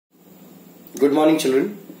Good morning,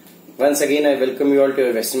 children. Once again, I welcome you all to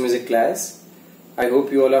your Western music class. I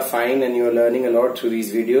hope you all are fine and you are learning a lot through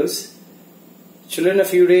these videos. Children, a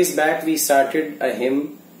few days back we started a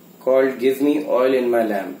hymn called Give Me Oil in My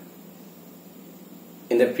Lamp.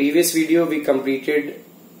 In the previous video, we completed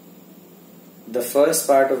the first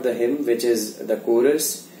part of the hymn, which is the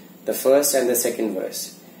chorus, the first and the second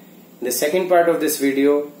verse. In the second part of this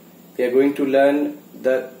video, we are going to learn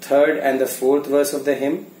the third and the fourth verse of the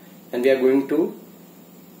hymn, and we are going to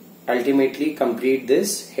ultimately complete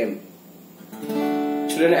this hymn.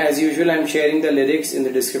 Children, as usual, I am sharing the lyrics in the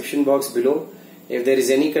description box below. If there is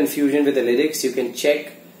any confusion with the lyrics, you can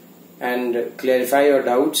check and clarify your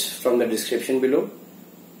doubts from the description below.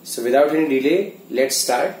 So without any delay, let's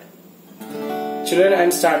start. Children, I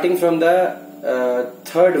am starting from the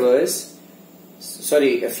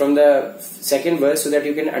from the second verse so that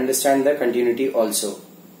you can understand the continuity also.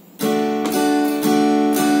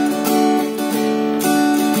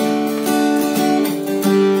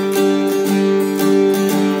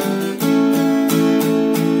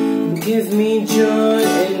 Give me joy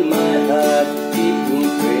in my heart, keep me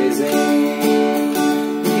praising.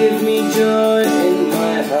 Give me joy in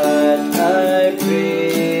my heart, I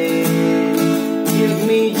pray. Give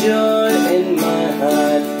me joy in my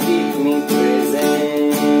heart, keep me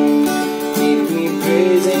praising. Keep me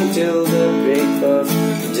praising till the break of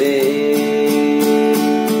day.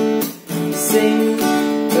 Sing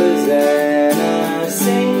hosanna,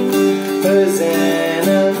 sing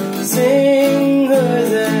hosanna, sing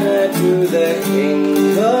hosanna to the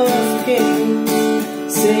King of Kings.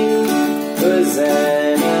 Sing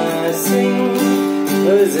hosanna, sing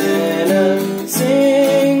hosanna,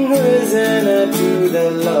 sing hosanna to the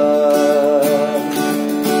Lord.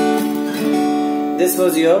 This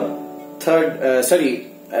was your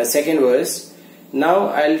second verse. Now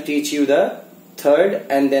I'll teach you the third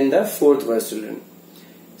and then the fourth verse, children.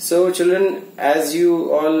 So children, as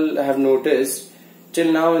you all have noticed,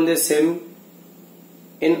 till now in this hymn,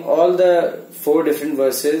 in all the four different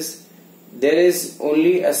verses, there is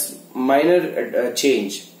only a minor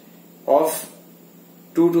change of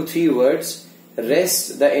 2 to 3 words.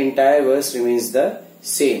 Rest, the entire verse remains the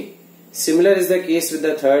same. Similar is the case with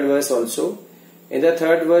the third verse also. In the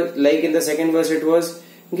third verse, like in the second verse, it was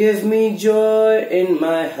give me joy in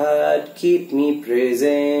my heart, keep me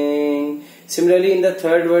praising. Similarly, in the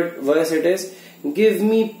third verse, it is give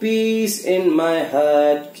me peace in my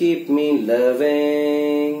heart, keep me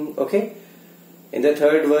loving. Okay. In the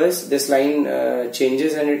third verse, this line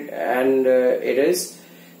changes and it is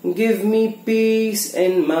give me peace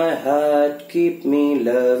in my heart, keep me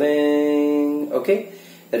loving. Okay.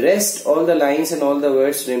 Rest, all the lines and all the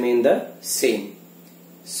words remain the same.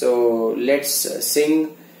 So let's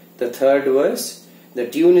sing the third verse. The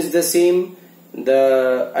tune is the same,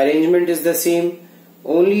 the arrangement is the same.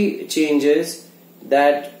 Only changes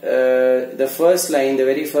that the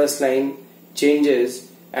very first line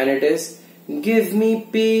changes, and it is give me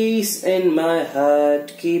peace in my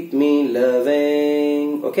heart, keep me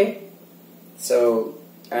loving. Okay, so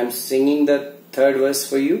I'm singing the third verse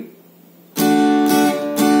for you.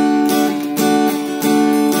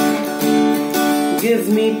 Give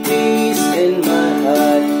me peace in my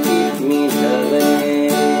heart, keep me loving.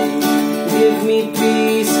 Give me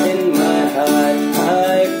peace in my heart,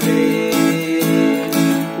 I pray.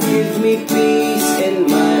 Give me peace in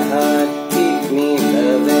my heart, keep me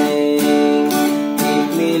loving. Keep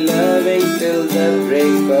me loving till the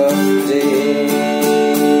break of day.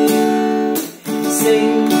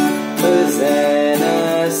 Sing hosanna,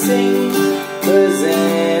 sing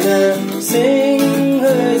hosanna, sing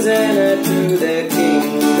hosanna to the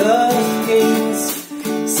King of Kings.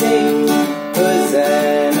 Sing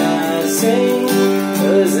hosanna, sing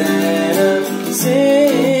hosanna,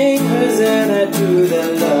 sing hosanna to the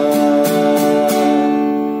Lord.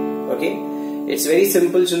 Okay, it's very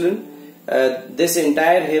simple, children. This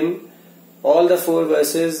entire hymn, all the 4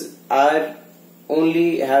 verses are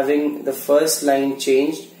only having the first line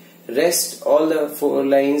changed. Rest, all the 4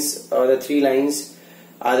 lines or the 3 lines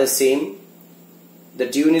are the same. The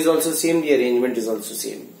tune is also same, the arrangement is also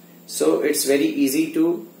same. So it's very easy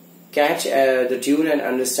to catch the tune and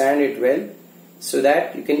understand it well, so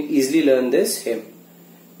that you can easily learn this hymn.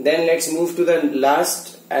 Then let's move to the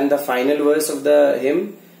last and the final verse of the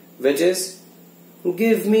hymn, which is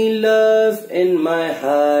give me love in my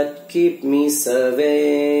heart, keep me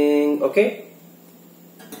serving. Okay.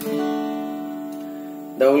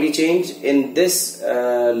 The only change in this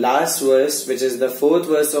last verse, which is the 4th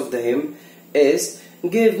verse of the hymn, is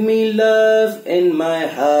give me love in my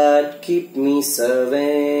heart, keep me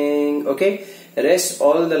serving. Okay, rest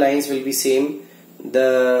all the lines will be same.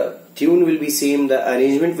 The tune will be same, the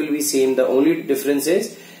arrangement will be same. The only difference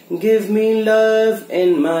is, give me love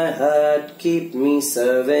in my heart, keep me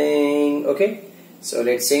serving. Okay, so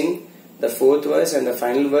let's sing the fourth verse and the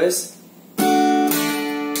final verse.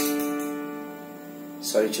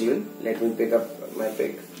 Sorry children, let me pick up my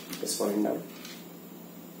pick. Just point now.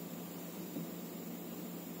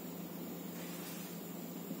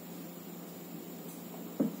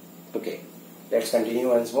 Okay, let's continue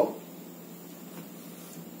once more.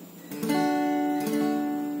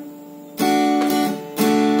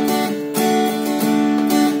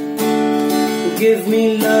 Give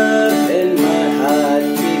me love in my heart,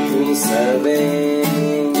 keep me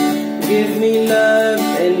serving. Give me love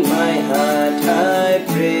in my heart, I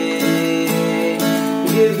pray.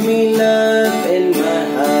 Give me love in my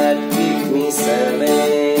heart, keep me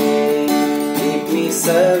serving. Keep me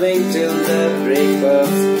serving till the break of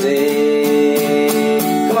day.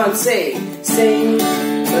 Come on, sing, sing,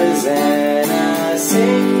 hosanna,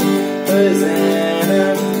 sing, hosanna,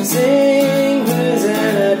 sing,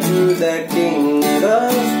 hosanna to the King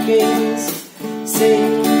of Kings.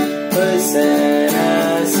 Sing, hosanna,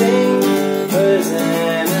 sing,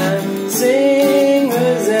 hosanna, sing,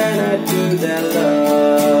 hosanna to the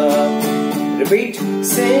Lord. Repeat,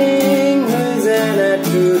 sing, hosanna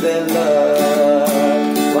to the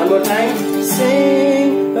Lord. One more time,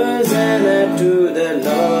 sing, hosanna to the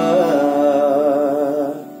Lord.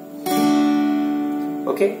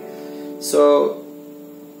 Okay, so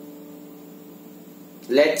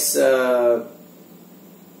let's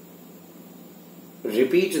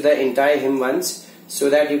repeat the entire hymn once so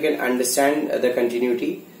that you can understand the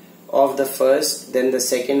continuity of the first, then the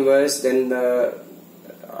second verse, then the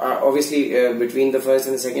obviously between the first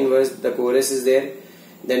and the second verse the chorus is there,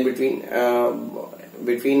 then between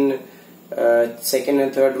second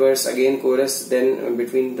and third verse again chorus, then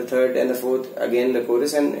between the third and the fourth again the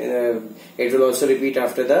chorus, and it will also repeat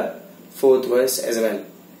after the fourth verse as well.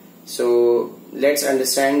 So let's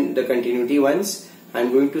understand the continuity once.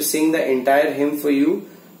 I'm going to sing the entire hymn for you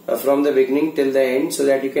from the beginning till the end so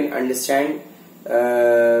that you can understand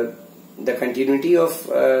the continuity of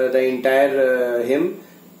the entire hymn,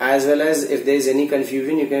 as well as if there is any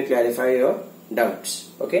confusion you can clarify your doubts.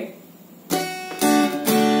 Okay?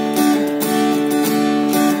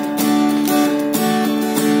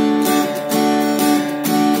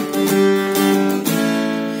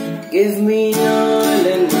 Give me oil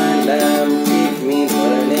in my lamp, keep me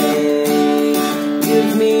burning.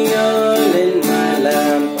 Give me oil in my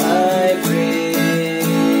lamp, I pray.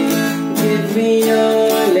 Give me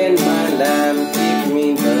oil in my lamp, keep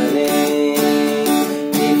me burning.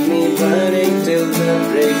 Keep me burning till the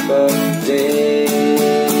break of day.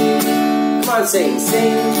 Come on, sing,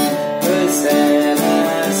 sing,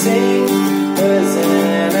 hosanna, sing,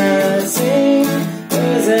 hosanna, sing,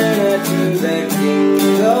 hosanna to the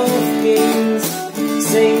King of Kings.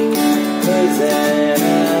 Sing,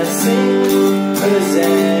 hosanna, sing,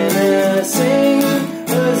 hosanna, sing,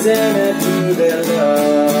 hosanna to the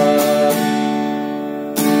Lord.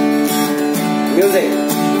 Music.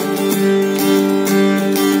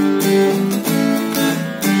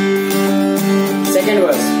 Second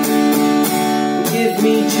verse. Give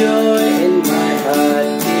me joy in my heart,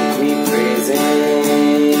 keep me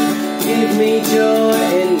praising. Give me joy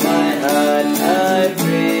in my heart, I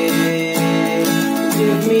pray.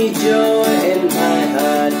 Give me joy in my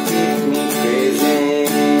heart, keep me praising.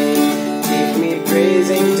 Keep me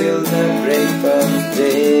praising till the break of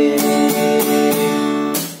day.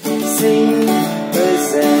 Sing,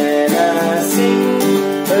 hosanna, sing,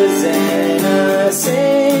 hosanna,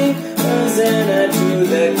 sing, hosanna to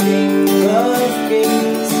the King of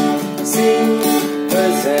Kings. Sing,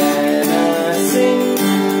 hosanna, sing,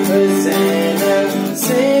 hosanna,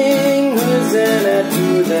 sing, hosanna to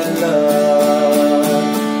the Lord.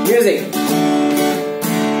 Music.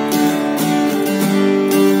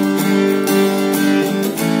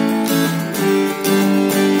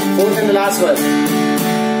 Fourth and the last verse.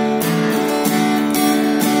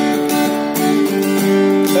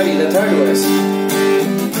 Sorry, the third verse.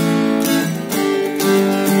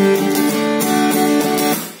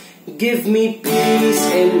 Give me peace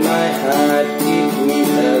in my heart, keep me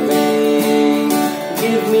loving.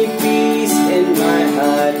 Give me peace in my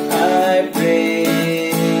heart, I pray.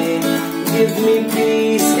 Give me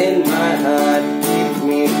peace in my heart, keep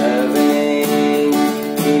me loving.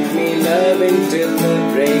 Keep me loving till the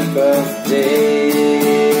break of day.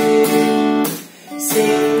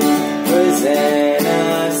 Sing, hosanna,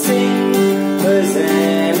 sing,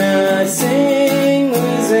 hosanna, sing,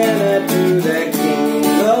 hosanna to the King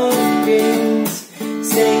of Kings.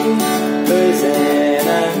 Sing,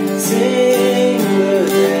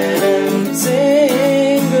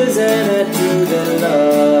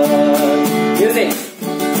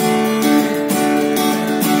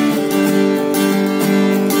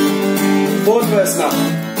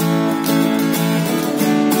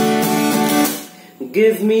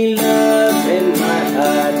 Give me love in my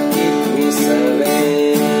heart, keep me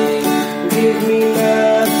serving. Give me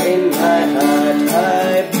love in my heart,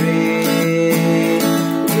 I pray.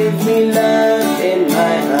 Give me love in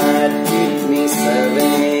my heart, keep me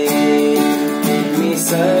serving. Keep me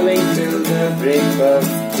serving till the break of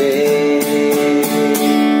day.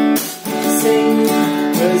 Sing,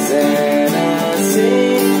 hosanna,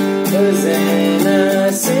 sing, hosanna,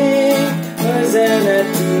 sing, hosanna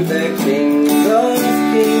to the King of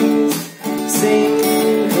Kings. Sing,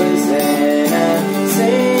 hosanna,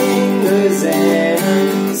 sing, hosanna,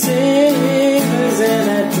 sing,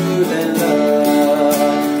 hosanna to the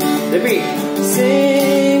Lord. Repeat,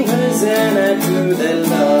 sing, hosanna to the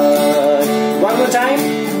Lord. One more time,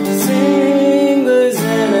 sing,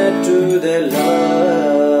 hosanna to the Lord.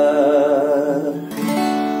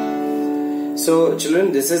 So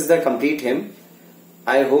children, this is the complete hymn.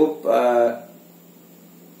 I hope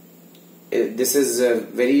this is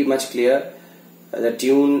very much clear. The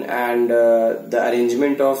tune and the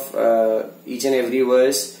arrangement of each and every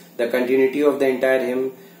verse, the continuity of the entire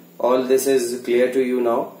hymn, all this is clear to you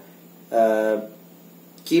now.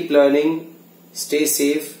 Keep learning, stay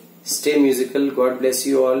safe, stay musical. God bless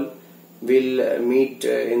you all. We'll meet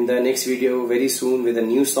in the next video very soon with a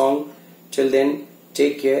new song. Till then,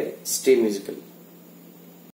 take care, stay musical.